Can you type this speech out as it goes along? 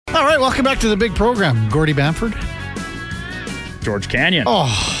All right, welcome back to the big program. Gordy Bamford. George Canyon.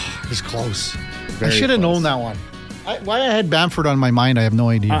 Oh, it was close. Very I should have close. known that one. Why I had Bamford on my mind, I have no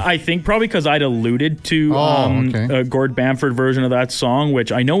idea. I think probably because I'd alluded to a Gord Bamford version of that song,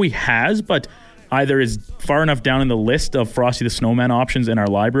 which I know he has, but either is far enough down in the list of Frosty the Snowman options in our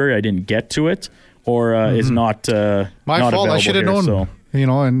library, I didn't get to it, or is not my not fault. I should have known. So.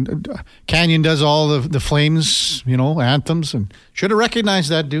 And Canyon does all the Flames, anthems, and should have recognized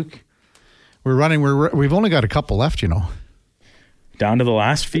that, Duke. We've only got a couple left, Down to the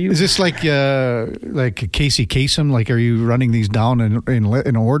last few. Is this like Casey Kasem? Like, are you running these down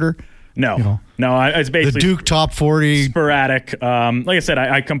in order? No, no. It's basically the Duke top 40 sporadic. Like I said,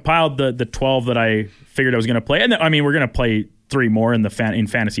 I compiled the 12 that I figured I was going to play, and we're going to play 3 more in in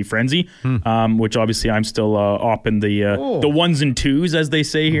Fantasy Frenzy, which obviously I'm still up in the ones and twos, as they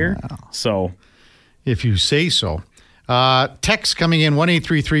say here. Wow. So, if you say so. Text coming in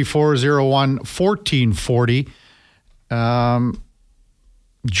 1-833-401-1440.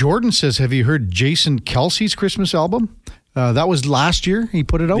 Jordan says, have you heard Jason Kelsey's Christmas album? That was last year. He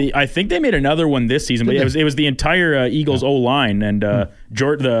put it out. I think they made another one this season, but it was the entire Eagles O line, and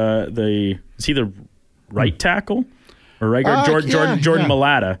Jordan is he the right tackle or right guard? Jordan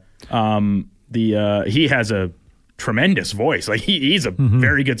Mailata. He has a tremendous voice. Like he's a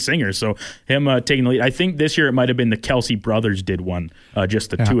very good singer. So him taking the lead. I think this year it might have been the Kelsey brothers did one, just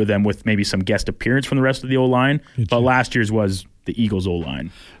the two of them with maybe some guest appearance from the rest of the O line. But last year's was the Eagles O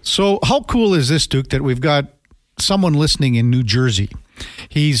line. So how cool is this, Duke, that we've got someone listening in New Jersey?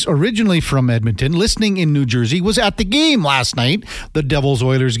 He's originally from Edmonton, listening in New Jersey, was at the game last night, the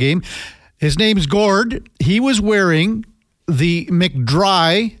Devils-Oilers game. His name's Gord. He was wearing the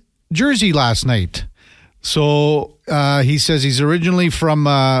McDry jersey last night. So he says he's originally from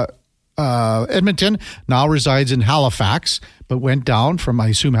Edmonton, now resides in Halifax, but went down from, I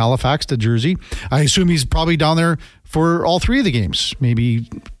assume, Halifax to Jersey. I assume he's probably down there for all 3 of the games, maybe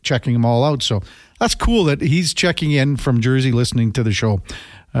checking them all out. So that's cool that he's checking in from Jersey, listening to the show.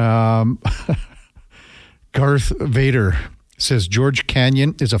 Garth Vader says George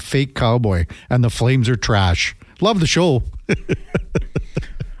Canyon is a fake cowboy and the Flames are trash. Love the show.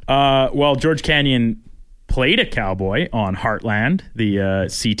 Well, George Canyon played a cowboy on Heartland, the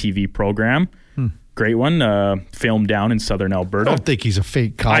CTV program. Great one. Filmed down in southern Alberta. I don't think he's a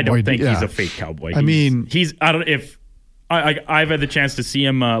fake cowboy. I don't think he's a fake cowboy. I've had the chance to see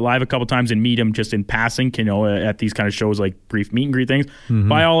him live a couple times and meet him just in passing, at these kind of shows like brief meet and greet things.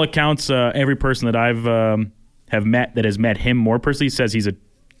 By all accounts, every person that I've have met that has met him more personally says he's a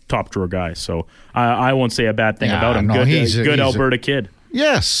top drawer guy. So I won't say a bad thing about him. No, he's a good Alberta kid.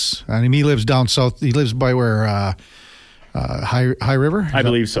 Yes, and he lives down south. He lives by where High River. I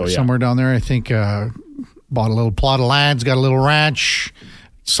believe so. Yeah, somewhere down there. I think bought a little plot of land's got a little ranch,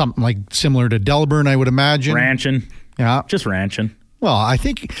 something like similar to Delburn, I would imagine. Ranching. Yeah, just ranching. Well, I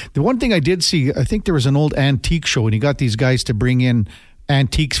think the one thing I did see, I think there was an old antique show, and he got these guys to bring in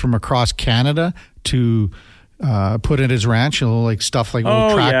antiques from across Canada to put in his ranch, like stuff like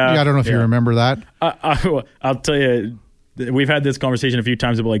old tractor. Yeah. I don't know if you remember that. I'll tell you, we've had this conversation a few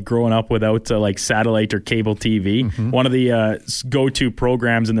times about like growing up without like satellite or cable TV. One of the go-to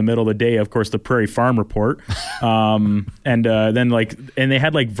programs in the middle of the day, of course, the Prairie Farm Report, and then they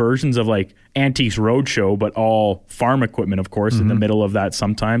had like versions of like Antiques Roadshow, but all farm equipment, of course, in the middle of that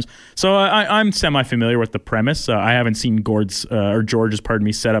sometimes. So I'm semi-familiar with the premise. I haven't seen George's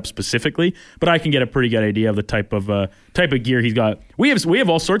setup specifically, but I can get a pretty good idea of the type of gear he's got. We have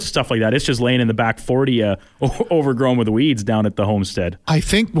all sorts of stuff like that. It's just laying in the back 40, overgrown with weeds down at the homestead. I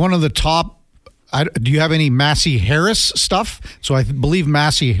think one of the top. Do you have any Massey Harris stuff? So I believe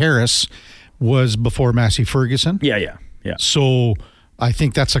Massey Harris was before Massey Ferguson. Yeah. So I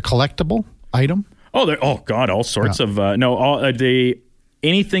think that's a collectible item. All sorts of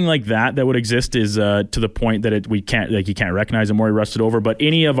anything like that would exist is to the point that you can't recognize them or he rusted over. But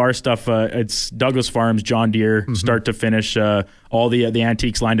any of our stuff, it's Douglas Farms, John Deere, start to finish. All the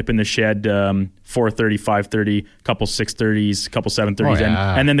antiques lined up in the shed, 430, 530, couple 630s, couple 730s,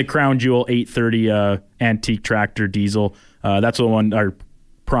 and then the Crown Jewel 830 antique tractor diesel. That's the one, our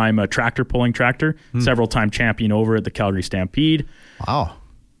prime tractor pulling tractor, several time champion over at the Calgary Stampede. Wow.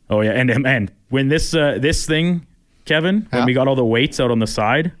 Oh yeah, and when this thing, Kevin, when we got all the weights out on the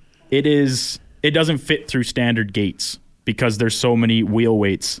side, it doesn't fit through standard gates because there's so many wheel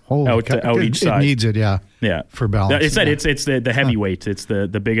weights out each side. It needs it, yeah, for balance. It's the heavy weight. It's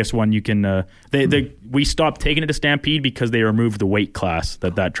the biggest one you can. We stopped taking it to Stampede because they removed the weight class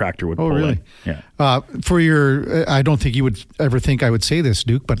that tractor would pull. Oh, really? In. Yeah. I don't think you would ever think I would say this,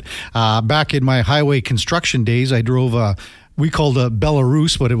 Duke, but back in my highway construction days, I drove we called a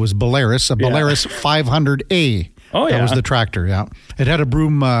Belarus, but it was Belarus, a Belarus 500A. Oh, yeah. That was the tractor, yeah. It had a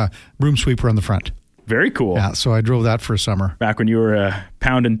broom sweeper on the front. Very cool. Yeah, so I drove that for a summer. Back when you were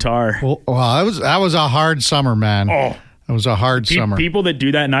pounding tar. Well, that was a hard summer, man. Oh. It was a hard summer. People that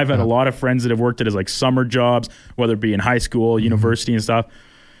do that, and I've had a lot of friends that have worked it as like summer jobs, whether it be in high school, university and stuff.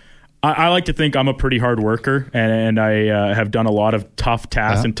 I like to think I'm a pretty hard worker, and I have done a lot of tough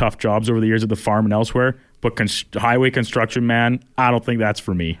tasks and tough jobs over the years at the farm and elsewhere. But highway construction, man, I don't think that's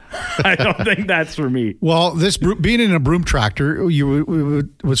for me. I don't think that's for me. Well, this being in a broom tractor,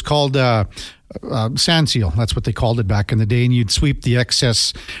 it was called sand seal. That's what they called it back in the day. And you'd sweep the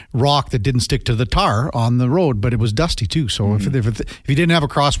excess rock that didn't stick to the tar on the road, but it was dusty too. So if you didn't have a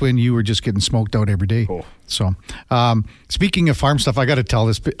crosswind, you were just getting smoked out every day. Cool. So speaking of farm stuff, I got to tell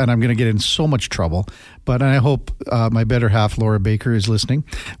this, and I'm going to get in so much trouble, but I hope my better half, Laura Baker, is listening.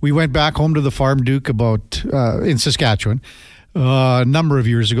 We went back home to the farm, Duke, in Saskatchewan a number of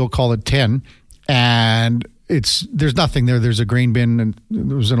years ago, call it 10, and there's nothing there. There's a grain bin, and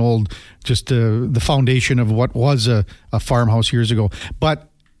there was an old, just the foundation of what was a farmhouse years ago. But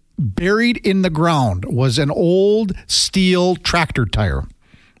buried in the ground was an old steel tractor tire.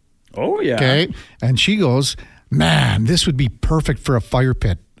 Oh, yeah. Okay. And she goes, man, this would be perfect for a fire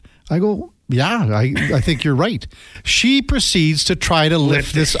pit. I go, yeah, I think you're right. She proceeds to try to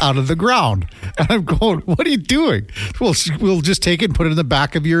lift this out of the ground. And I'm going, what are you doing? We'll just take it and put it in the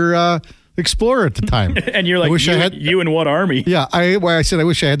back of your Explorer at the time. And you're like, you in what army? Yeah, I said I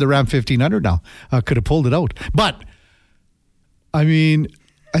wish I had the Ram 1500 now. I could have pulled it out. But, I mean,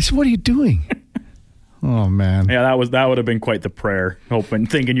 I said, what are you doing? Oh, man. Yeah, that would have been quite the prayer,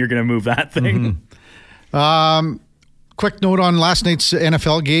 thinking you're going to move that thing. Mm-hmm. Quick note on last night's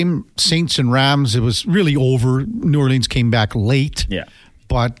NFL game, Saints and Rams. It was really over. New Orleans came back late. Yeah.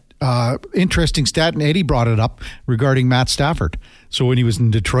 But interesting stat, and Eddie brought it up regarding Matt Stafford. So when he was in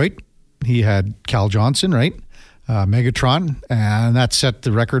Detroit, he had Cal Johnson, right? Megatron, and that set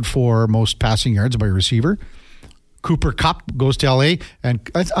the record for most passing yards by a receiver. Cooper Kupp goes to LA, and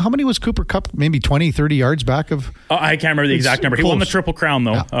how many was Cooper Kupp? Maybe 20, 30 yards back of... I can't remember the exact number. He won the Triple Crown,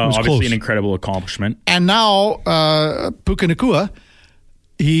 though. Yeah, obviously close. An incredible accomplishment. And now, Puka Nacua,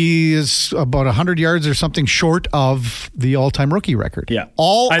 he is about 100 yards or something short of the all-time rookie record. Yeah.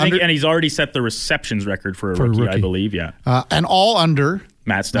 And he's already set the receptions record for a rookie, I believe, yeah. And all under...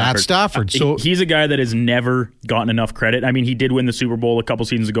 Matt Stafford. So he's a guy that has never gotten enough credit. I mean, he did win the Super Bowl a couple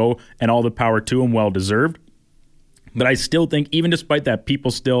seasons ago, and all the power to him, well-deserved. But I still think, even despite that, people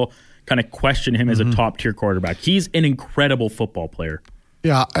still kind of question him as a top-tier quarterback. He's an incredible football player.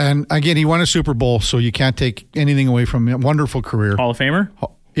 Yeah, and again, he won a Super Bowl, so you can't take anything away from him. Wonderful career. Hall of Famer?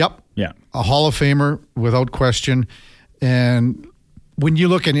 Yep. Yeah. A Hall of Famer, without question. And when you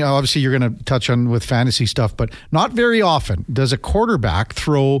look at, obviously you're going to touch on with fantasy stuff, but not very often does a quarterback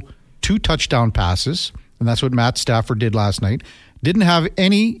throw 2 touchdown passes, and that's what Matt Stafford did last night. Didn't have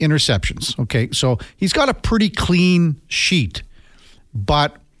any interceptions. Okay, so he's got a pretty clean sheet,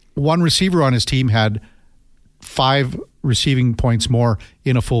 but one receiver on his team had 5 receiving points more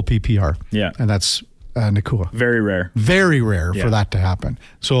in a full PPR. Yeah. And that's Nacua. Very rare. Very rare for that to happen.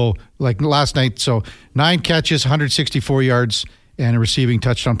 So like last night, 9 catches, 164 yards, and a receiving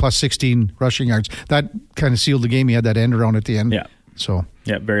touchdown, plus 16 rushing yards. That kind of sealed the game. He had that end around at the end. Yeah. So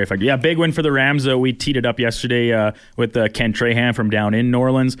yeah, very effective. Yeah, big win for the Rams. We teed it up yesterday with Ken Trahan from down in New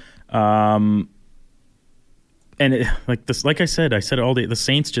Orleans. And like I said all day, the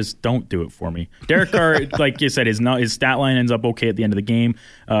Saints just don't do it for me. Derek Carr, like you said, his stat line ends up okay at the end of the game.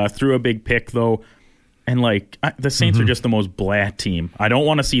 Threw a big pick though. And the Saints are just the most blah team. I don't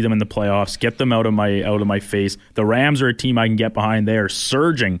want to see them in the playoffs. Get them out of my face. The Rams are a team I can get behind. They are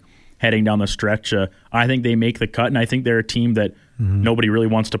surging heading down the stretch. I think they make the cut, and I think they're a team that nobody really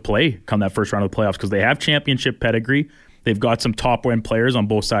wants to play come that first round of the playoffs because they have championship pedigree. They've got some top-end players on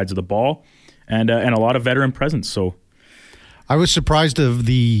both sides of the ball, and a lot of veteran presence. So, I was surprised of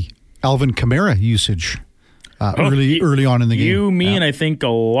the Alvin Kamara usage. Early on in the game. And I think a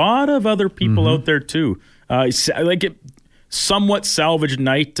lot of other people out there too. Somewhat salvaged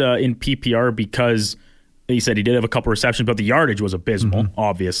night in PPR because he said he did have a couple receptions, but the yardage was abysmal,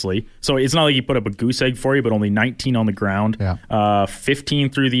 obviously. So it's not like he put up a goose egg for you, but only 19 on the ground, 15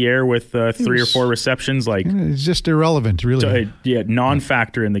 through the air with 3 or 4 receptions. It's just irrelevant, really.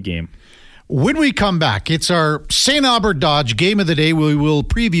 Non-factor in the game. When we come back, it's our St. Albert Dodge game of the day. We will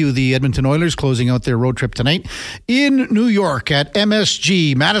preview the Edmonton Oilers closing out their road trip tonight in New York at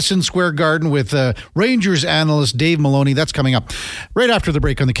MSG, Madison Square Garden, with Rangers analyst Dave Maloney. That's coming up right after the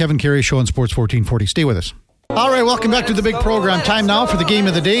break on the Kevin Karius Show on Sports 1440. Stay with us. All right, welcome back to the big program. Time now for the game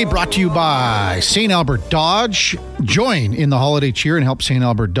of the day, brought to you by St. Albert Dodge. Join in the holiday cheer and help St.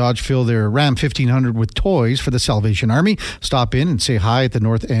 Albert Dodge fill their Ram 1500 with toys for the Salvation Army. Stop in and say hi at the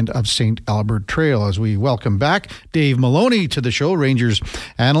north end of St. Albert Trail as we welcome back Dave Maloney to the show, Rangers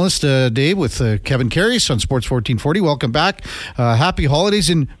analyst. Dave, with Kevin Karius on Sports 1440. Welcome back. Happy holidays.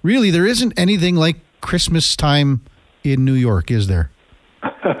 And really, there isn't anything like Christmas time in New York, is there?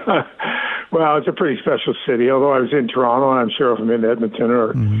 Well, it's a pretty special city. Although I was in Toronto, and I'm sure if I'm in Edmonton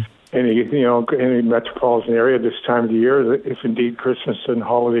or any metropolitan area this time of the year, if indeed Christmas and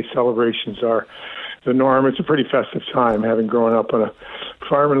holiday celebrations are the norm, it's a pretty festive time. Having grown up on a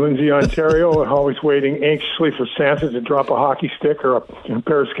farm in Lindsay, Ontario, and always waiting anxiously for Santa to drop a hockey stick or a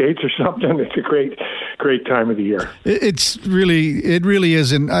pair of skates or something. It's a great time of the year. It really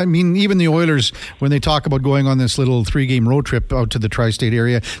is. And I mean, even the Oilers, when they talk about going on this little 3-game road trip out to the tri-state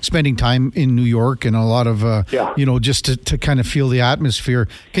area, spending time in New York and a lot of, just to kind of feel the atmosphere.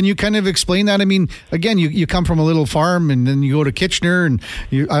 Can you kind of explain that? I mean, again, you come from a little farm and then you go to Kitchener and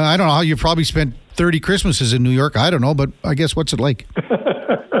I don't know how you probably spent 30 Christmases in New York. I don't know, but I guess what's it like?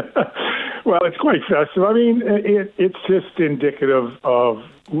 Well, it's quite festive. I mean, it's just indicative of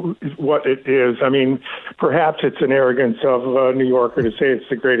what it is. I mean, perhaps it's an arrogance of a New Yorker to say it's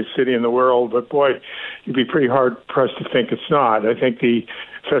the greatest city in the world, but boy, you'd be pretty hard-pressed to think it's not. I think the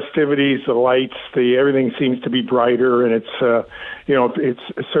festivities, the lights, everything seems to be brighter, and it's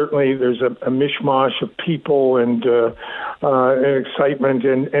certainly there's a mishmash of people and excitement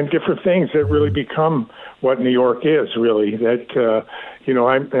and different things that really become what New York is, really. That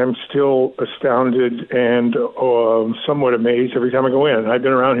I'm still astounded and somewhat amazed every time I go in. I've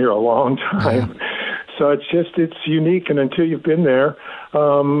been around here a long time. So it's unique, and until you've been there,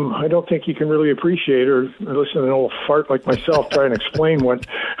 I don't think you can really appreciate or listen to an old fart like myself try and explain what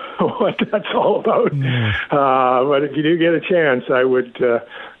that's all about. But if you do get a chance, I would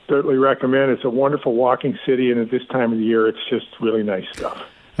certainly recommend. It's a wonderful walking city, and at this time of the year, it's just really nice stuff.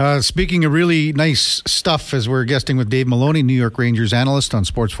 Speaking of really nice stuff, as we're guesting with Dave Maloney, New York Rangers analyst on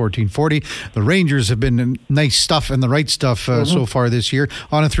Sports 1440, the Rangers have been nice stuff and the right stuff so far this year,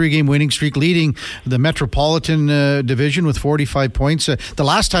 on a 3-game winning streak, leading the Metropolitan Division with 45 points. The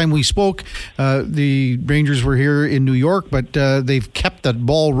last time we spoke, the Rangers were here in New York, but they've kept that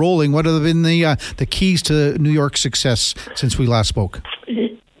ball rolling. What have been the keys to New York's success since we last spoke?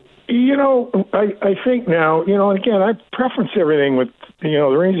 I think now, and again, I preference everything with, the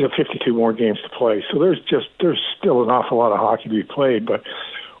Rangers have 52 more games to play, so there's still an awful lot of hockey to be played. But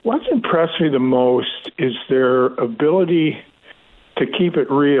what's impressed me the most is their ability to keep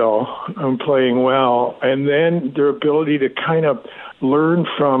it real and playing well, and then their ability to kind of learn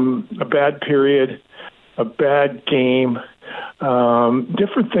from a bad period, a bad game,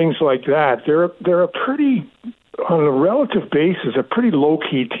 different things like that. They're a pretty, on a relative basis, a pretty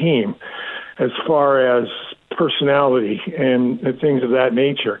low-key team as far as personality and things of that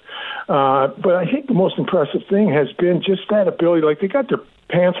nature. But I think the most impressive thing has been just that ability. Like, they got their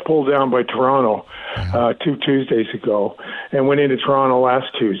pants pulled down by Toronto 2 Tuesdays ago and went into Toronto last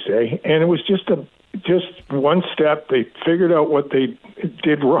Tuesday. And it was just one step. They figured out what they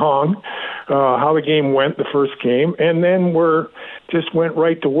did wrong, how the game went the first game, and then went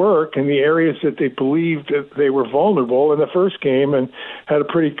right to work in the areas that they believed that they were vulnerable in the first game and had a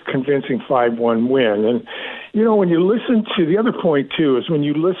pretty convincing 5-1 win. And, when you listen to the other point, too, is when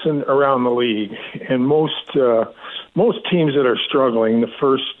you listen around the league, and most teams that are struggling, the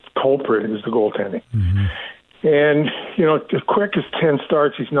first culprit is the goaltending. Mm-hmm. And, the quickest 10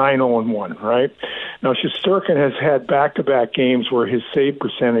 starts, he's 9-0-1, right? Now, Shesterkin has had back-to-back games where his save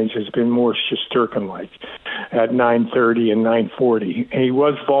percentage has been more Shesterkin-like at .930 and .940. And he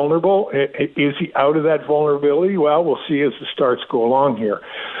was vulnerable. Is he out of that vulnerability? Well, we'll see as the starts go along here.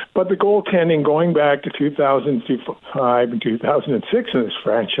 But the goaltending going back to 2005 and 2006 in this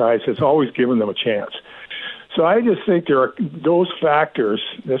franchise has always given them a chance. So I just think there are those factors,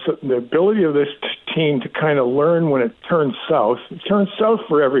 the ability of this team to kind of learn when it turns south. It turns south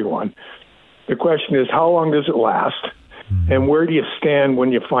for everyone. The question is, how long does it last? And where do you stand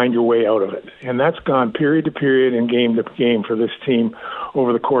when you find your way out of it? And that's gone period to period and game to game for this team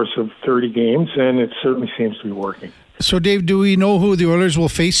over the course of 30 games, and it certainly seems to be working. So, Dave, do we know who the Oilers will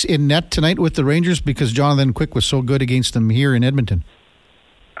face in net tonight with the Rangers? Because Jonathan Quick was so good against them here in Edmonton.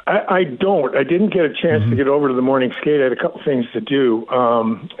 I don't. I didn't get a chance to get over to the morning skate. I had a couple things to do,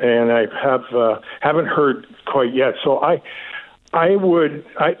 and I haven't heard quite yet. So I wouldn't.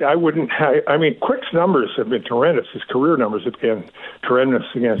 I mean, Quick's numbers have been horrendous. His career numbers have been horrendous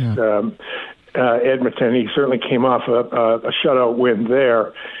against Edmonton. He certainly came off a shutout win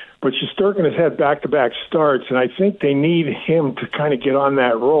there. But Shesterkin has had back-to-back starts, and I think they need him to kind of get on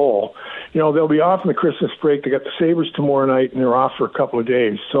that roll. They'll be off in the Christmas break. They got the Sabres tomorrow night, and they're off for a couple of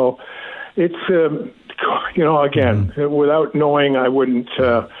days. So it's, again, without knowing, I wouldn't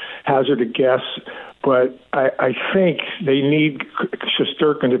hazard a guess. But I think they need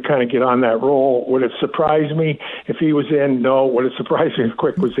Shesterkin to kind of get on that roll. Would it surprise me if he was in? No. Would it surprise me if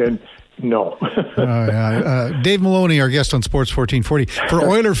Quick was in? No. Dave Maloney, our guest on Sports 1440. For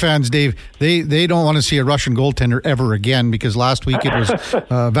Oiler fans, Dave, they don't want to see a Russian goaltender ever again, because last week it was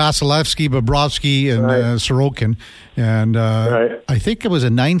Vasilevsky, Bobrovsky, and Sorokin. And I think it was a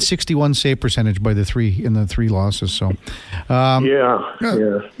 .961 save percentage by the three losses. So,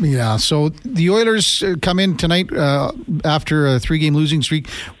 yeah. So the Oilers come in tonight after a 3-game losing streak,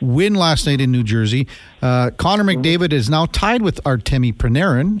 win last night in New Jersey. Connor McDavid is now tied with Artemi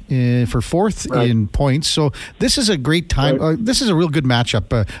Panarin for fourth in points. So this is a great time. This is a real good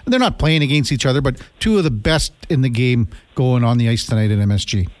matchup. They're not playing against each other, but two of the best in the game going on the ice tonight at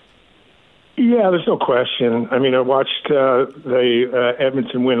MSG. Yeah, there's no question. I mean, I watched the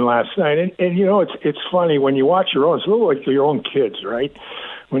Edmonton win last night, and it's funny when you watch your own. It's a little like your own kids, right?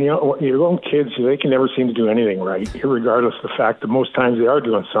 When your own kids, they can never seem to do anything right, regardless of the fact that most times they are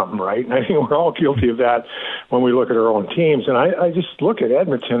doing something right. And I think we're all guilty of that when we look at our own teams. And I just look at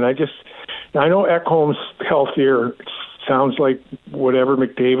Edmonton. I know Ekholm's healthier. It sounds like whatever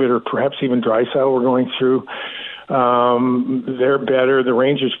McDavid or perhaps even Draisaitl were going through. They're better. The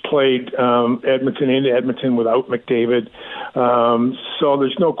Rangers played Edmonton into Edmonton without McDavid. So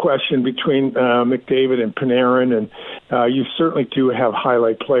there's no question between McDavid and Panarin, and you certainly do have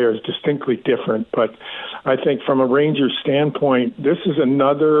highlight players, distinctly different. But I think from a Rangers standpoint, this is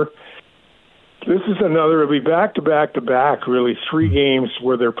another. It'll be back-to-back, really, 3 games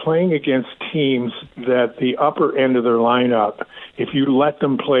where they're playing against teams that the upper end of their lineup, if you let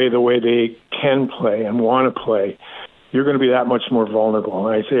them play the way they can play and want to play, you're going to be that much more vulnerable.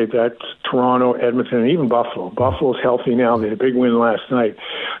 And I say that's Toronto, Edmonton, and even Buffalo. Buffalo's healthy now. They had a big win last night.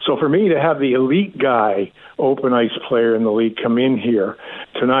 So for me to have the elite guy, open ice player in the league, come in here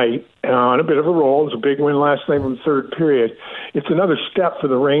tonight on a bit of a roll, it was a big win last night in the third period. It's another step for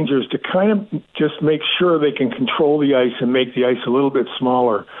the Rangers to kind of just make sure they can control the ice and make the ice a little bit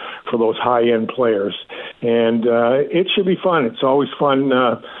smaller for those high-end players. And it should be fun. It's always fun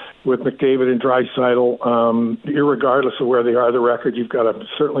with McDavid and Draisaitl. Irregardless of where they are, the record, you've got to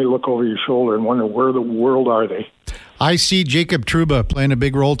certainly look over your shoulder and wonder where the world are they. I see Jacob Trouba playing a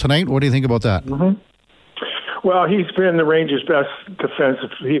big role tonight. What do you think about that? Mm-hmm. Well, he's been the Rangers' best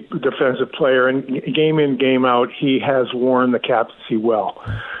defensive player, and game in, game out, he has worn the captaincy well.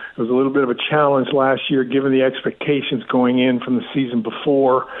 It was a little bit of a challenge last year, given the expectations going in from the season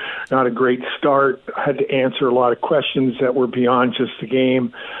before. Not a great start. Had to answer a lot of questions that were beyond just the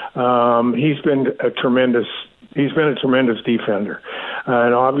game. He's been a tremendous defender.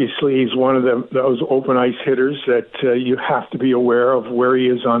 And obviously he's one of those open ice hitters that you have to be aware of where he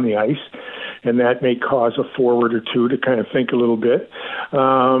is on the ice. And that may cause a forward or two to kind of think a little bit.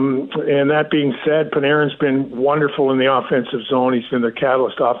 And that being said, Panarin's been wonderful in the offensive zone. He's been their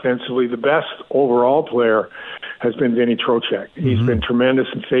catalyst offensively. The best overall player has been Vinny Trocheck. He's been tremendous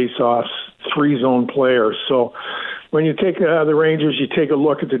in face-offs, 3-zone player. So when you take the Rangers, you take a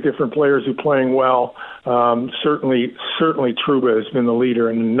look at the different players who are playing well. Certainly Trouba has been the leader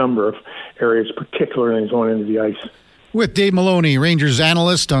in a number of areas, particularly in his own end of the ice. With Dave Maloney, Rangers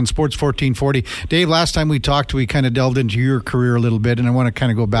analyst on Sports 1440. Dave, last time we talked, we kind of delved into your career a little bit, and I want to kind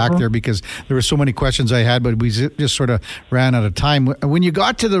of go back there because there were so many questions I had, but we just sort of ran out of time. When you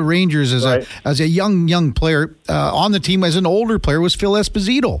got to the Rangers as a young player, on the team as an older player was Phil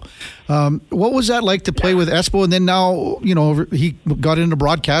Esposito. What was that like to play with Espo? And then now, he got into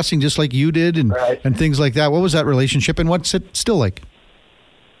broadcasting just like you did and things like that. What was that relationship, and what's it still like?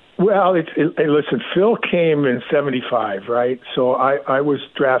 Well, listen, Phil came in 75, right? So I was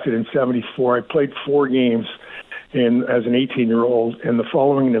drafted in 74. I played 4 games as an 18-year-old, and the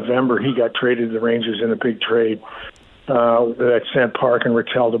following November he got traded to the Rangers in a big trade that sent Park and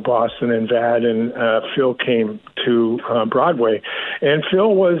Rattel to Boston and Vad, and Phil came to Broadway. And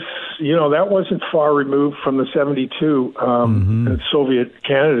Phil was, that wasn't far removed from the 72 Soviet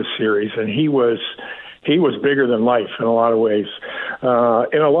Canada series, and he was bigger than life in a lot of ways. In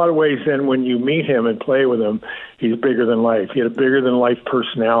a lot of ways, then, when you meet him and play with him, he's bigger than life. He had a bigger than life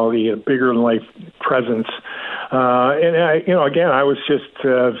personality, a bigger than life presence. And I was just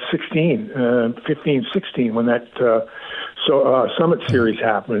 15, 16 when that Summit Series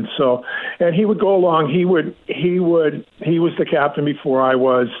happened. So, and he would go along. He was the captain before I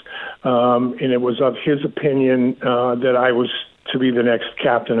was, and it was of his opinion that I was to be the next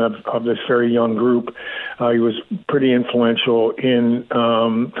captain of this very young group. He was pretty influential in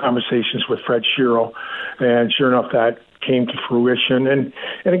conversations with Fred Shiro, and sure enough, that came to fruition. And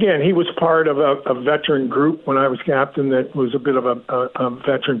again, he was part of a veteran group when I was captain that was a bit of a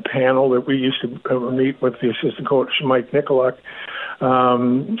veteran panel that we used to meet with the assistant coach, Mike Nicolak,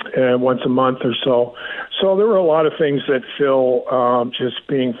 once a month or so. So there were a lot of things that Phil, just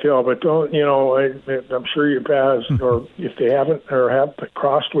being Phil, but I'm sure you passed, or if they haven't or have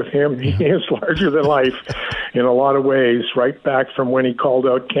crossed with him, he is larger than life in a lot of ways, right back from when he called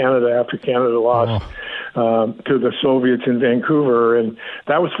out Canada after Canada lost to the Soviets in Vancouver, and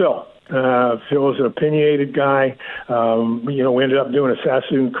that was Phil. Phil was an opinionated guy. We ended up doing a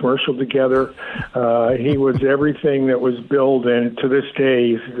Sassoon commercial together. He was everything that was Bill, and to this day,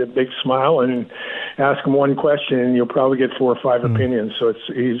 he's a big smile, and ask him one question, and you'll probably get 4 or 5 opinions. So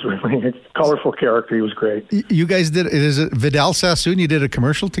he's really a colorful character. He was great. You guys is it Vidal Sassoon? You did a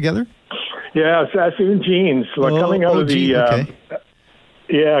commercial together? Yeah, Sassoon jeans. Coming out of the... okay.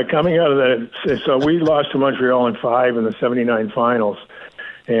 Yeah, coming out of that, so we lost to Montreal in 5 in the 79 finals.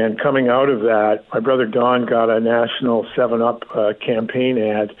 And coming out of that, my brother Don got a national 7-Up campaign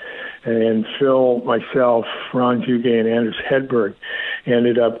ad, and Phil, myself, Ron Duguay, and Anders Hedberg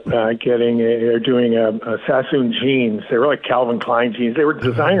ended up doing a Sassoon jeans. They were like Calvin Klein jeans. They were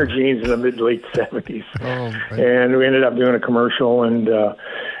designer jeans in the mid-late 70s. Right. And we ended up doing a commercial, and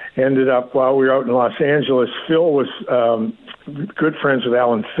ended up, while we were out in Los Angeles, Phil was good friends with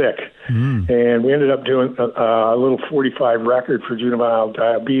Alan Thicke, and we ended up doing a little 45 record for juvenile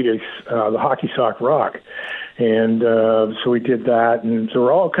diabetes, the Hockey Sock Rock. And so we did that, and there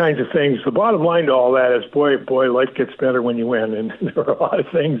were all kinds of things. The bottom line to all that is, boy, life gets better when you win. And there were a lot of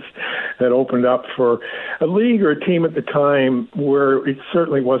things that opened up for a league or a team at the time where it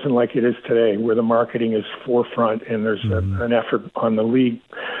certainly wasn't like it is today, where the marketing is forefront and there's an effort on the league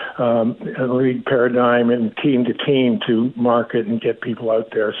paradigm and team to team to market and get people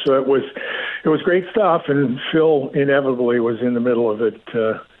out there. So it was great stuff, and Phil inevitably was in the middle of it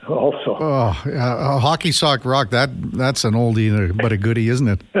also. A Hockey Sock Rock, that's an oldie but a goodie, isn't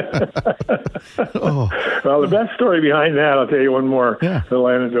it? Well, the best story behind that, I'll tell you one more little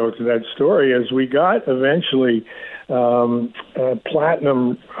anecdote to that story, is we got eventually a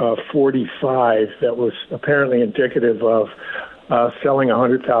platinum 45 that was apparently indicative of selling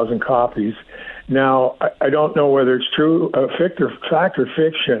 100,000 copies. Now, I don't know whether it's true, fact or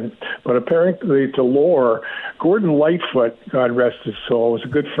fiction, but apparently to lore, Gordon Lightfoot, God rest his soul, was a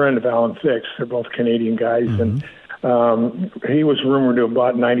good friend of Alan Thicke's. They're both Canadian guys, and he was rumored to have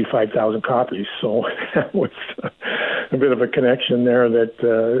bought 95,000 copies. So that was a bit of a connection there that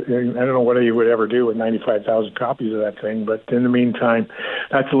I don't know what he would ever do with 95,000 copies of that thing. But in the meantime,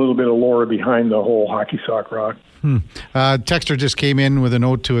 that's a little bit of lore behind the whole Hockey Sock Rock. Texter just came in with a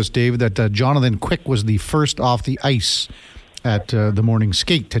note to us, Dave, that Jonathan Quick was the first off the ice at the morning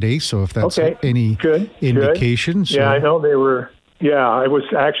skate today. So if that's any indication. Good. So. Yeah, I know they were. Yeah, I was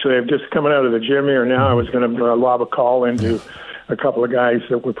actually, I'm just coming out of the gym here now. I was going to lob a call into a couple of guys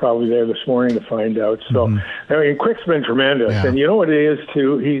that were probably there this morning to find out. So, I mean, Quick's been tremendous. Yeah. And you know what it is,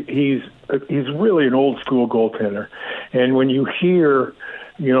 too? He's really an old-school goaltender. And when you hear,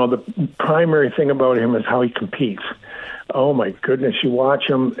 the primary thing about him is how he competes. Oh, my goodness, you watch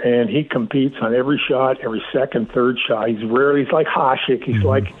him, and he competes on every shot, every second, third shot. He's like Hasek. He's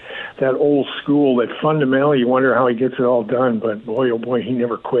like that old school that fundamentally you wonder how he gets it all done. But, boy, oh, boy, he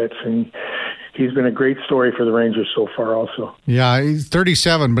never quits. And he's been a great story for the Rangers so far also. Yeah, he's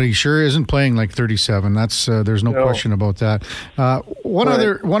 37, but he sure isn't playing like 37. That's there's no question about that. One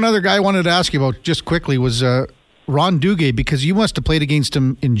other guy I wanted to ask you about just quickly was Ron Duguay, because you must have played against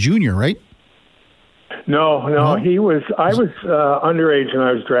him in junior, right? No, he was. I was underage and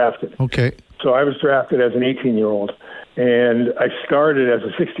I was drafted. Okay. So I was drafted as an 18-year-old, and I started as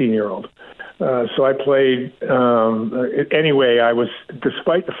a 16-year-old. So I played. Anyway, I was,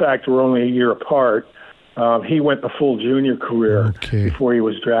 despite the fact we're only a year apart, he went the full junior career before he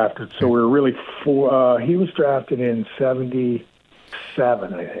was drafted. So we were really he was drafted in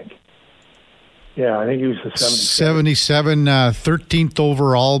 77, I think. Yeah, I think he was the 77, 13th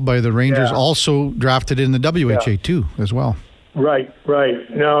overall by the Rangers. Yeah. Also drafted in the WHA too, as well. Right.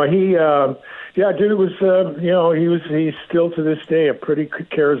 No, he, dude was, he's still to this day a pretty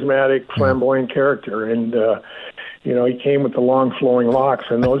charismatic, flamboyant character, and he came with the long flowing locks.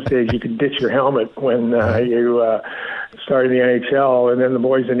 In those days, you could ditch your helmet when you started the NHL, and then the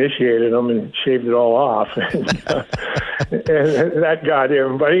boys initiated him and shaved it all off, and that got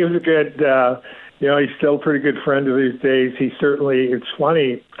him. But he was a good. He's still a pretty good friend of these days. It's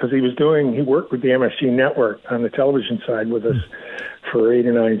funny because he worked with the MSG network on the television side with us for 8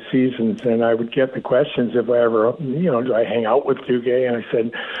 or 9 seasons, and I would get the questions if I ever, do I hang out with Duguay? And I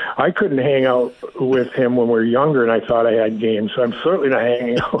said, I couldn't hang out with him when we were younger, and I thought I had game, so I'm certainly not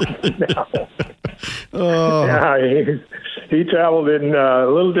hanging out with him now. Oh. Yeah, he traveled in a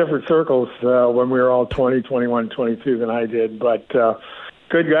little different circles when we were all 20, 21, 22 than I did, but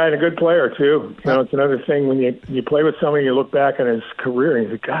good guy and a good player, too. It's another thing when you play with somebody, you look back on his career, and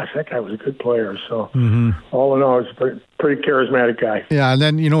you think, gosh, that guy was a good player. So all in all, he's a pretty charismatic guy. Yeah, and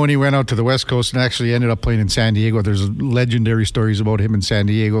then, when he went out to the West Coast and actually ended up playing in San Diego, there's legendary stories about him in San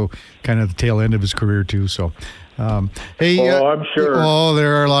Diego, kind of the tail end of his career, too. So, hey. I'm sure. Oh,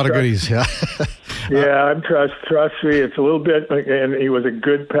 there are a lot of goodies, yeah. Yeah, trust me, it's a little bit, and he was a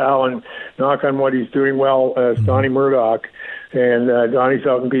good pal, and knock on what he's doing well as Donnie Murdoch. And Donnie's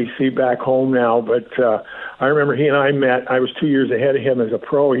out in BC back home now, but I remember he and I met. I was 2 years ahead of him as a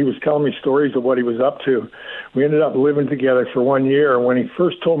pro. He was telling me stories of what he was up to. We ended up living together for 1 year. When he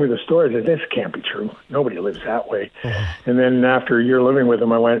first told me the story, I said, this can't be true. Nobody lives that way. And then after a year living with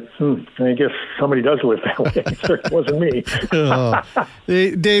him, I went, I guess somebody does live that way. It wasn't me.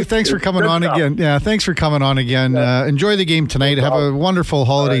 Hey, Dave, thanks for coming on again. Yeah, thanks for coming on again. Enjoy the game tonight. Have a wonderful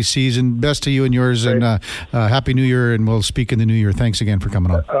holiday season. Best to you and yours, and Happy New Year, and we'll speak in the new year. Thanks again for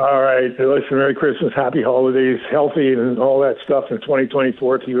coming on. All right. Listen, Merry Christmas, Happy Holidays, healthy, and all that stuff in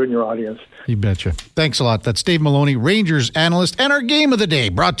 2024 to you and your audience. You betcha. Thanks a lot. That's Dave Maloney, Rangers analyst, and our game of the day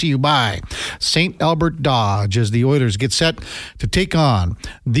brought to you by St. Albert Dodge as the Oilers get set to take on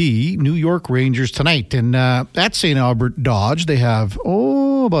the New York Rangers tonight. And at St. Albert Dodge, they have,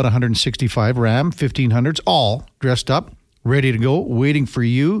 about 165 Ram 1500s, all dressed up, ready to go, waiting for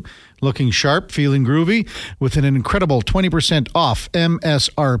you, looking sharp, feeling groovy, with an incredible 20% off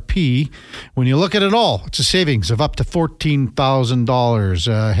MSRP. When you look at it all, it's a savings of up to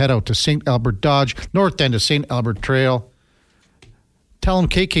 $14,000. Head out to St. Albert Dodge, north end of St. Albert Trail. Tell them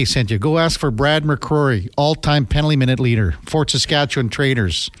KK sent you. Go ask for Brad McCrory, all-time penalty minute leader, Fort Saskatchewan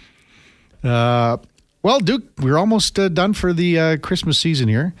Traders. Well, Duke, we're almost done for the Christmas season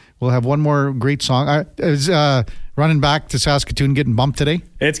here. We'll have one more great song. Is Running Back to Saskatoon getting bumped today?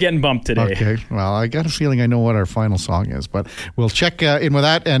 It's getting bumped today. Okay. Well, I got a feeling I know what our final song is, but we'll check in with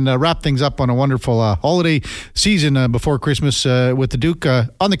that and wrap things up on a wonderful holiday season before Christmas with the Duke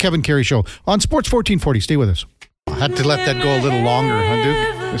on the Kevin Carey Show on Sports 1440. Stay with us. I had to let that go a little longer, huh,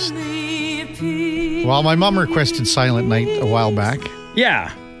 Duke? Well, my mom requested Silent Night a while back.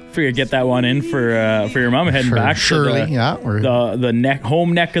 Yeah. Figure get that one in for your mom heading back. Shirley, the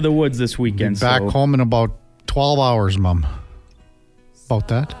home neck of the woods this weekend. Back home in about 12 hours, Mom. About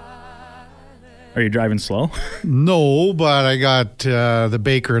that. Are you driving slow? No, but I got the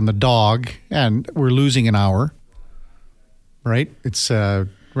baker and the dog, and we're losing an hour. Right? It's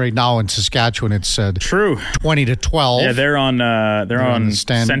right now in Saskatchewan. It's true 20 to 12. Yeah, they're on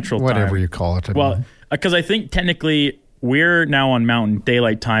Central Time, whatever you call it. Well, because I think technically we're now on Mountain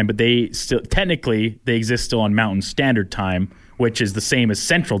Daylight Time, but they exist still on Mountain Standard Time, which is the same as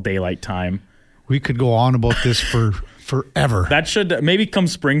Central Daylight Time. We could go on about this for forever. That should maybe come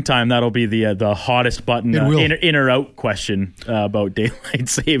springtime. That'll be the hottest button in or out question about daylight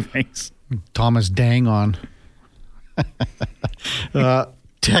savings. Thomas Dang on.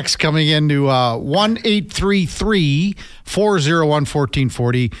 Text coming into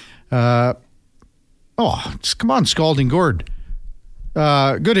 1-833-401-1440. Come on, Scalding Gord.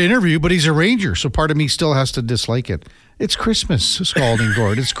 Good interview, but he's a Ranger, so part of me still has to dislike it. It's Christmas, Scalding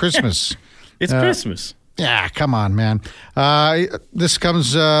Gord. It's Christmas. It's Christmas. Yeah, come on, man. This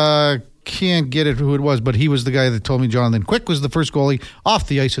comes, can't get it who it was, but he was the guy that told me Jonathan Quick was the first goalie off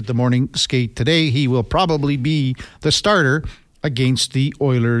the ice at the morning skate today. He will probably be the starter against the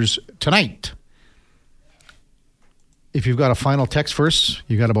Oilers tonight. If you've got a final text first,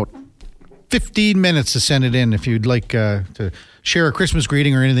 you got about 15 minutes to send it in if you'd like to share a Christmas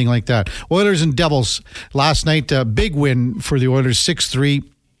greeting or anything like that. Oilers and Devils last night, a big win for the Oilers, 6-3.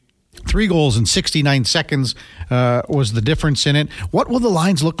 3 goals in 69 seconds was the difference in it. What will the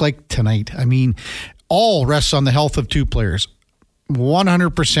lines look like tonight? I mean, all rests on the health of 2 players.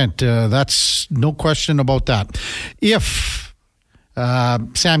 100%. That's no question about that. If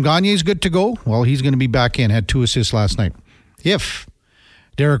Sam Gagner is good to go, well, he's going to be back in. Had 2 assists last night. If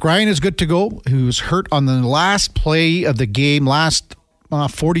Derek Ryan is good to go, who's hurt on the last play of the game, last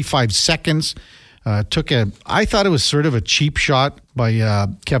 45 seconds. I thought it was sort of a cheap shot by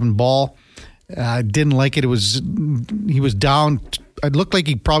Kevin Ball. I didn't like it. He was down. It looked like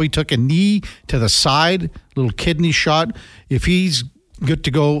he probably took a knee to the side, little kidney shot. If he's good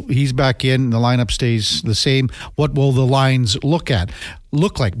to go. He's back in. The lineup stays the same. What will the lines look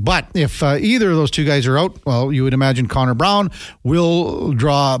like? But if either of those two guys are out, well, you would imagine Connor Brown will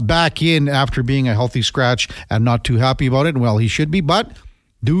draw back in after being a healthy scratch and not too happy about it. Well, he should be, but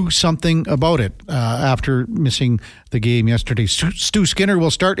do something about it after missing the game yesterday. Stu Skinner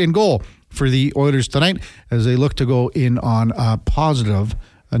will start in goal for the Oilers tonight as they look to go in on a positive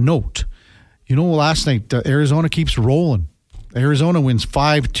note. Last night, Arizona keeps rolling. Arizona wins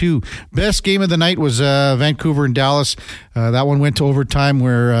 5-2. Best game of the night was Vancouver and Dallas. That one went to overtime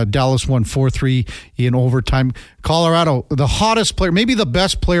where Dallas won 4-3 in overtime. Colorado, the hottest player, maybe the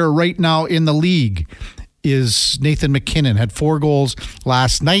best player right now in the league, is Nathan McKinnon. Had 4 goals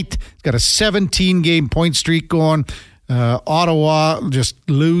last night. He's got a 17-game point streak going. Ottawa just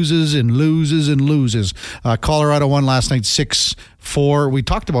loses and loses and loses. Colorado won last night 6-4. We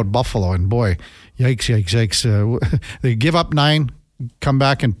talked about Buffalo, and boy, yikes. They give up 9, come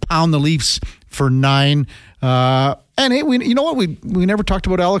back and pound the Leafs for 9. You know what? We never talked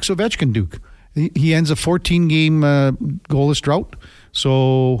about Alex Ovechkin, Duke. He ends a 14-game goalless drought,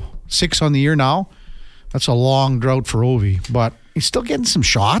 so 6 on the year now. That's a long drought for Ovi, but he's still getting some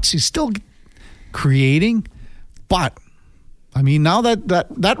shots. He's still creating. But, I mean, now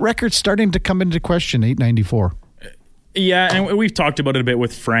that record's starting to come into question, 894. Yeah, and we've talked about it a bit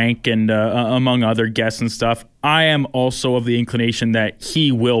with Frank and among other guests and stuff. I am also of the inclination that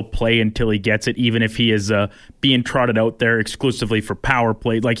he will play until he gets it, even if he is being trotted out there exclusively for power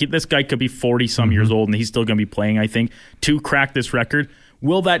play. Like, this guy could be 40-some years old, and he's still going to be playing, I think, to crack this record.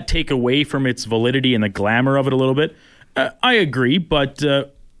 Will that take away from its validity and the glamour of it a little bit? I agree, but...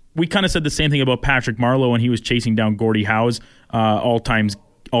 we kind of said the same thing about Patrick Marleau when he was chasing down Gordie Howe's all-time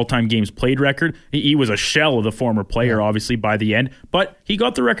games played record. He was a shell of the former player, obviously, by the end, but he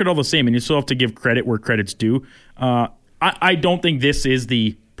got the record all the same, and you still have to give credit where credit's due. I don't think this is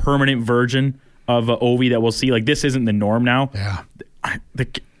the permanent version of Ovi that we'll see. Like, this isn't the norm now. Yeah.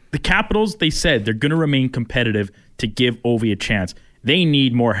 The Capitals, they said they're going to remain competitive to give Ovi a chance. They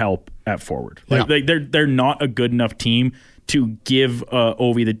need more help at forward. They're not a good enough team to give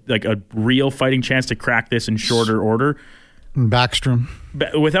Ovi a real fighting chance to crack this in shorter order. Backstrom.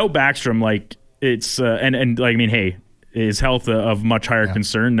 Without Backstrom, it's hey, his health of much higher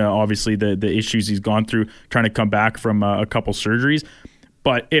concern. Obviously, the issues he's gone through trying to come back from a couple surgeries.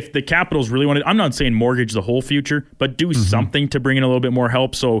 But if the Capitals really wanted, I'm not saying mortgage the whole future, but do something to bring in a little bit more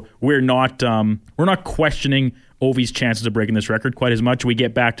help. So we're not questioning Ovi's chances of breaking this record quite as much. We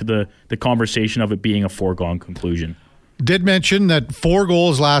get back to the conversation of it being a foregone conclusion. Did mention that 4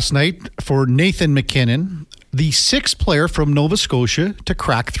 goals last night for Nathan McKinnon, the 6th player from Nova Scotia to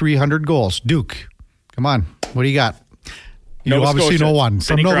crack 300 goals. Duke, come on. What do you got? You obviously know one.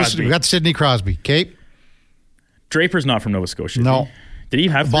 From Nova Scotia. We got Sidney Crosby. Okay. Draper's not from Nova Scotia. No. Did he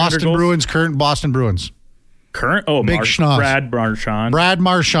have 300 Boston goals? Bruins, current Boston Bruins. Current? Oh, Big schnoz. Brad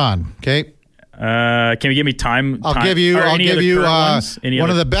Marchand. Okay. Can you give me time? I'll give you one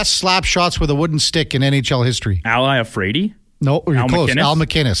of the best slap shots with a wooden stick in NHL history. Ally Afraidy? No, you're close. McInnes? Al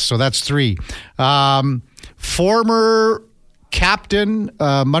McInnes. So that's 3. Former captain,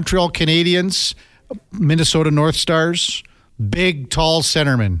 Montreal Canadiens, Minnesota North Stars, big, tall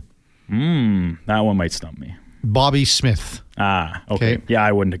centerman. That one might stump me. Bobby Smith. Okay. Yeah,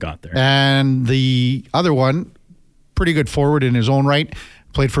 I wouldn't have got there. And the other one, pretty good forward in his own right,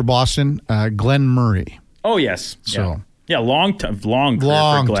 played for Boston, Glenn Murray. Oh, yes. So long career for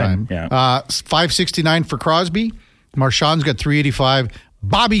Glenn. Time. Yeah. 569 for Crosby. Marchand's got 385.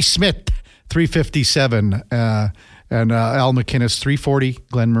 Bobby Smith, 357. And Al McInnes, 340.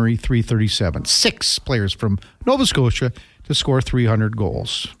 Glenn Murray, 337. 6 players from Nova Scotia to score 300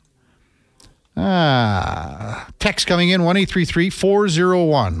 goals. Text coming in,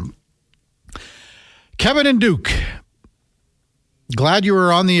 1-833-401. Kevin and Duke, glad you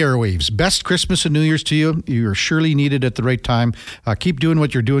were on the airwaves. Best Christmas and New Year's to you. You are surely needed at the right time. Keep doing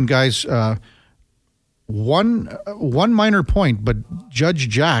what you're doing, guys. One minor point, but Judge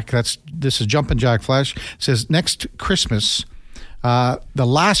Jack, this is Jumpin' Jack Flash, says next Christmas, the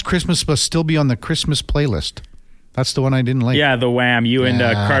last Christmas must still be on the Christmas playlist. That's the one I didn't like. Yeah, the Wham. You and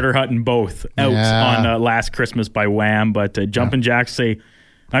Carter Hutton both out on Last Christmas by Wham. But Jumpin' Jacks say,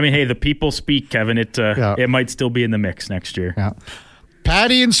 I mean, hey, the people speak, Kevin. It might still be in the mix next year. Yeah.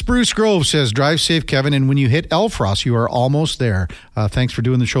 Patty in Spruce Grove says, drive safe, Kevin. And when you hit Elfrost, you are almost there. Thanks for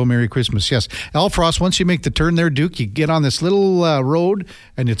doing the show. Merry Christmas. Yes, Elfrost, once you make the turn there, Duke, you get on this little road,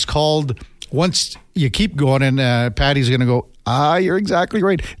 and it's called, once you keep going, and Patty's going to go, you're exactly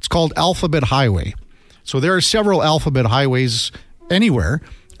right. It's called Alphabet Highway. So there are several alphabet highways anywhere.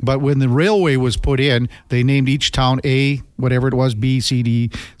 But when the railway was put in, they named each town A, whatever it was, B, C,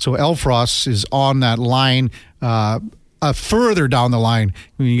 D. So Elfrost is on that line, further down the line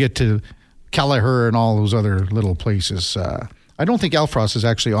when you get to Kelleher and all those other little places. I don't think Elfrost is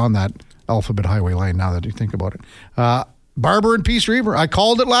actually on that Alphabet Highway line now that you think about it. Barber and Peace River, I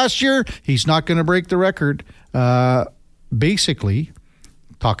called it last year. He's not going to break the record. Basically,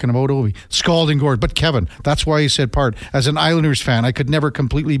 talking about Ovi, Scalding Gourd. But Kevin, that's why he said part. As an Islanders fan, I could never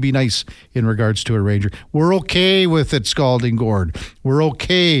completely be nice in regards to a Ranger. We're okay with it, Scalding Gourd. We're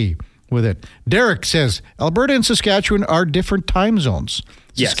okay with it. Derek says, Alberta and Saskatchewan are different time zones.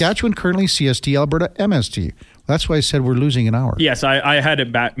 Yes. Saskatchewan currently CST, Alberta MST. That's why I said we're losing an hour. Yes, I had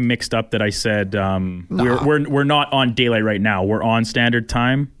it back mixed up that I said we're not on daylight right now. We're on standard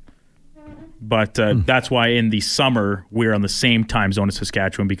time. But that's why in the summer, we're on the same time zone as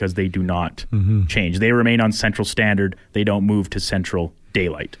Saskatchewan because they do not change. They remain on Central Standard. They don't move to Central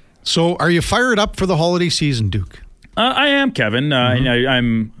Daylight. So are you fired up for the holiday season, Duke? I am, Kevin.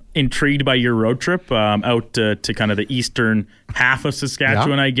 I'm intrigued by your road trip out to kind of the eastern half of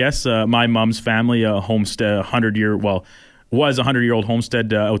Saskatchewan, I guess. My mom's family, a homestead, was a 100-year-old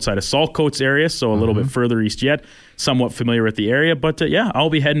homestead outside of Saltcoats area, so a little bit further east yet. Somewhat familiar with the area, but I'll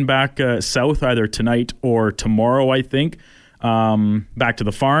be heading back south either tonight or tomorrow, I think, back to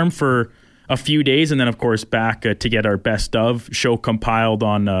the farm for a few days, and then, of course, back to get our best of show compiled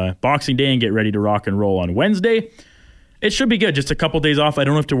on Boxing Day and get ready to rock and roll on Wednesday. It should be good. Just a couple days off. I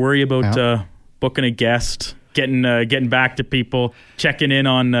don't have to worry about booking a guest, getting back to people, checking in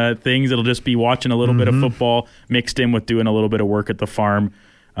on things. It'll just be watching a little bit of football mixed in with doing a little bit of work at the farm.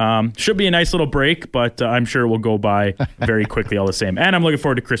 Should be a nice little break, but I'm sure it will go by very quickly all the same. And I'm looking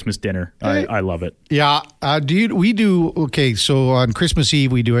forward to Christmas dinner. I love it. Yeah. So on Christmas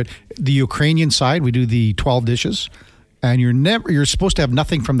Eve, we do it. The Ukrainian side, we do the 12 dishes. And you're supposed to have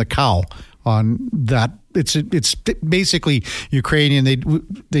nothing from the cow on that. It's basically Ukrainian.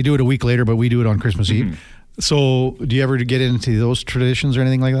 They do it a week later, but we do it on Christmas Eve. So do you ever get into those traditions or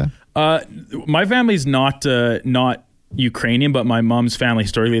anything like that? My family's not Ukrainian, but my mom's family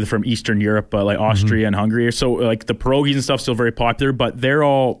historically they're from Eastern Europe, like Austria and Hungary. So like the pierogies and stuff still very popular, but they're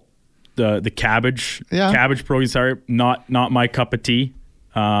all the cabbage pierogies. Sorry, not my cup of tea.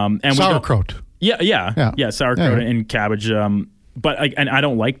 And sauerkraut. Sauerkraut and cabbage. But I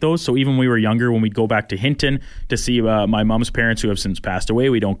don't like those. So even when we were younger, when we'd go back to Hinton to see my mom's parents who have since passed away,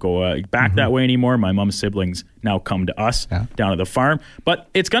 we don't go back that way anymore. My mom's siblings now come to us down at the farm. But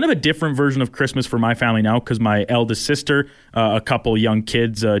it's kind of a different version of Christmas for my family now because my eldest sister, a couple young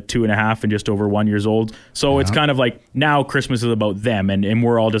kids, 2.5 and just over 1 year old. So it's kind of like now Christmas is about them, and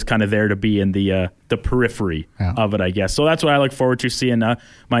we're all just kind of there to be in the periphery of it, I guess. So that's what I look forward to, seeing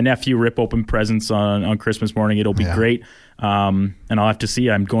my nephew rip open presents on Christmas morning. It'll be great. And I'll have to see.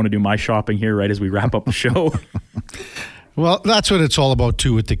 I'm going to do my shopping here right as we wrap up the show. Well, that's what it's all about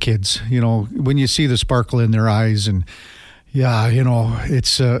too with the kids. You know, when you see the sparkle in their eyes, and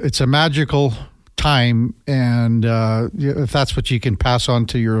it's a magical time. And if that's what you can pass on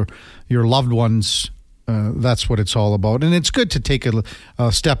to your loved ones, that's what it's all about. And it's good to take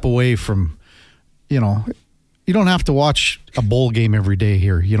a step away from, you don't have to watch a bowl game every day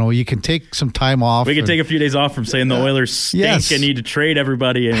here. You can take some time off. We can take a few days off from saying the Oilers stink and need to trade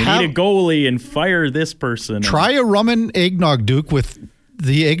everybody and need a goalie and fire this person. Try a rum and eggnog, Duke, with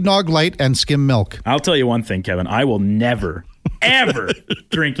the eggnog light and skim milk. I'll tell you one thing, Kevin. I will never, ever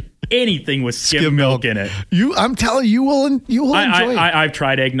drink anything with skim milk in it. I'm telling you, you will enjoy it. I've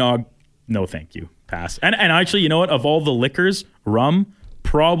tried eggnog. No, thank you. Pass. And actually, you know what? Of all the liquors, rum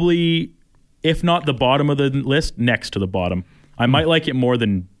probably, if not the bottom of the list, next to the bottom. I might like it more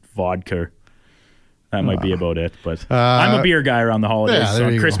than vodka. That might be about it. But I'm a beer guy around the holidays. So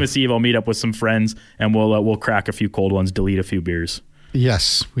on Christmas Eve, I'll meet up with some friends and we'll crack a few cold ones, delete a few beers.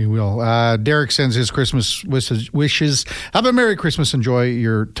 Yes, we will. Derek sends his Christmas wishes. Have a Merry Christmas. Enjoy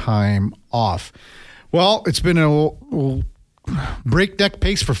your time off. Well, it's been a breakneck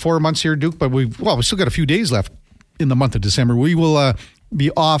pace for 4 months here, Duke, but we still got a few days left in the month of December. We will be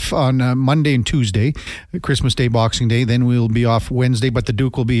off on Monday and Tuesday, Christmas Day, Boxing Day. Then we'll be off Wednesday, but the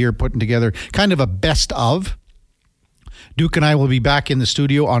Duke will be here putting together kind of a best of. Duke and I will be back in the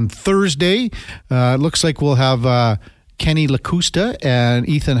studio on Thursday. Looks like we'll have Kenny Lacusta and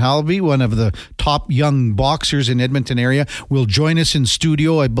Ethan Halby, one of the top young boxers in Edmonton area, will join us in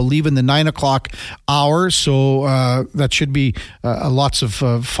studio, I believe, in the 9 o'clock hour. So that should be lots of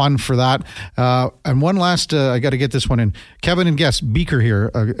fun for that. And one last, I got to get this one in. Kevin and guest, Beaker here,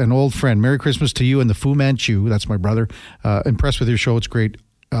 an old friend. Merry Christmas to you and the Fu Manchu. That's my brother. Impressed with your show. It's great.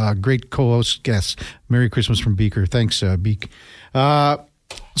 Great co-host guest. Merry Christmas from Beaker. Thanks, Beak.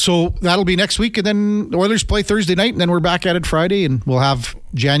 So that'll be next week, and then the Oilers play Thursday night, and then we're back at it Friday, and we'll have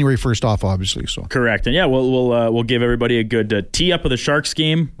January 1st off, obviously. So correct, and yeah, we'll give everybody a good tee up of the Sharks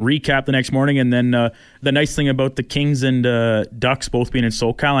game, recap the next morning, and then the nice thing about the Kings and Ducks both being in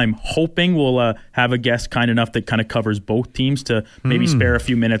SoCal, I'm hoping we'll have a guest kind enough that kind of covers both teams to maybe spare a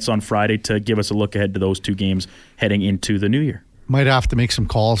few minutes on Friday to give us a look ahead to those two games heading into the new year. Might have to make some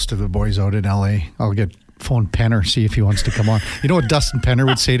calls to the boys out in LA. I'll get phone Penner, see if he wants to come on. You know what Dustin Penner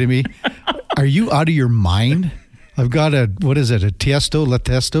would say to me? Are you out of your mind? I've got a Tiesto, La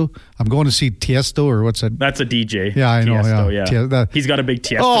Testo. I'm going to see Tiesto, or what's that? That's a DJ. Yeah, I know. Tiesto, yeah. He's got a big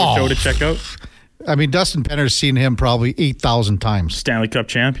Tiesto show to check out. I mean, Dustin Penner's seen him probably 8,000 times. Stanley Cup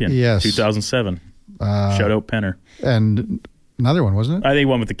champion. Yes. 2007. Shout out Penner. And another one, wasn't it? I think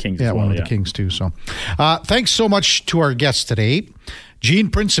one with the Kings as well. One with the Kings too. So thanks so much to our guests today.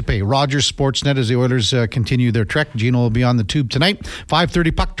 Gene Principe, Rogers Sportsnet, as the Oilers continue their trek. Gene will be on the tube tonight.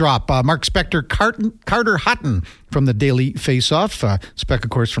 5:30 puck drop. Mark Spector, Carter Hutton from the Daily Faceoff. Spec,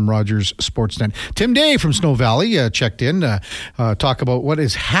 of course, from Rogers Sportsnet. Tim Day from Snow Valley checked in. Talk about what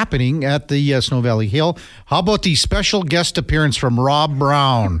is happening at the Snow Valley Hill. How about the special guest appearance from Rob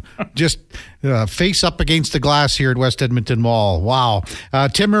Brown? Just face up against the glass here at West Edmonton Mall. Wow.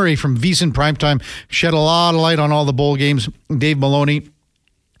 Tim Murray from VEASAN Primetime shed a lot of light on all the bowl games. Dave Maloney.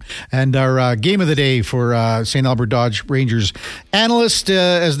 And our game of the day for St. Albert Dodge Rangers analyst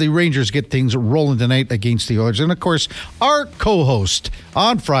as the Rangers get things rolling tonight against the Oilers. And, of course, our co-host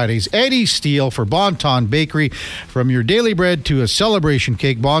on Fridays, Eddie Steele for Bonton Bakery. From your daily bread to a celebration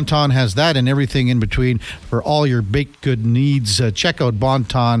cake, Bonton has that and everything in between for all your baked good needs. Check out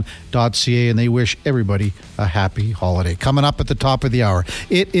bonton.ca, and they wish everybody a happy holiday. Coming up at the top of the hour,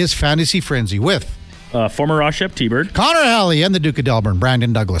 it is Fantasy Frenzy with former Raw Chef T-Bird, Connor Halley, and the Duke of Delburn,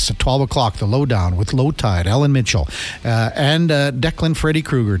 Brandon Douglas. At 12 o'clock, the Lowdown with Low Tide, Ellen Mitchell, and Declan Freddy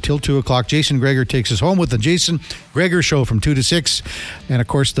Krueger. Till 2 o'clock, Jason Greger takes us home with the Jason Greger Show from 2 to 6. And, of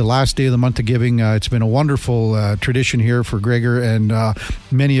course, the last day of the month of giving. It's been a wonderful tradition here for Greger and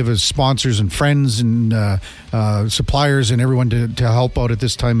many of his sponsors and friends and suppliers and everyone to help out at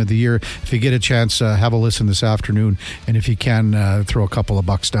this time of the year. If you get a chance, have a listen this afternoon. And if you can, throw a couple of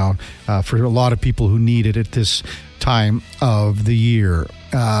bucks down for a lot of people who need it at this time of the year.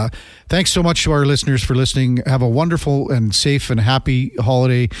 Thanks so much to our listeners for listening. Have a wonderful and safe and happy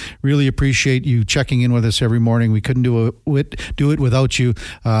holiday. Really appreciate you checking in with us every morning. We couldn't do it without you.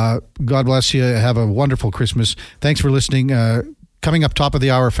 God bless you. Have a wonderful Christmas. Thanks for listening. Coming up top of the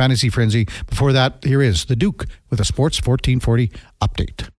hour, Fantasy Frenzy. Before that, here is the Duke with a Sports 1440 update.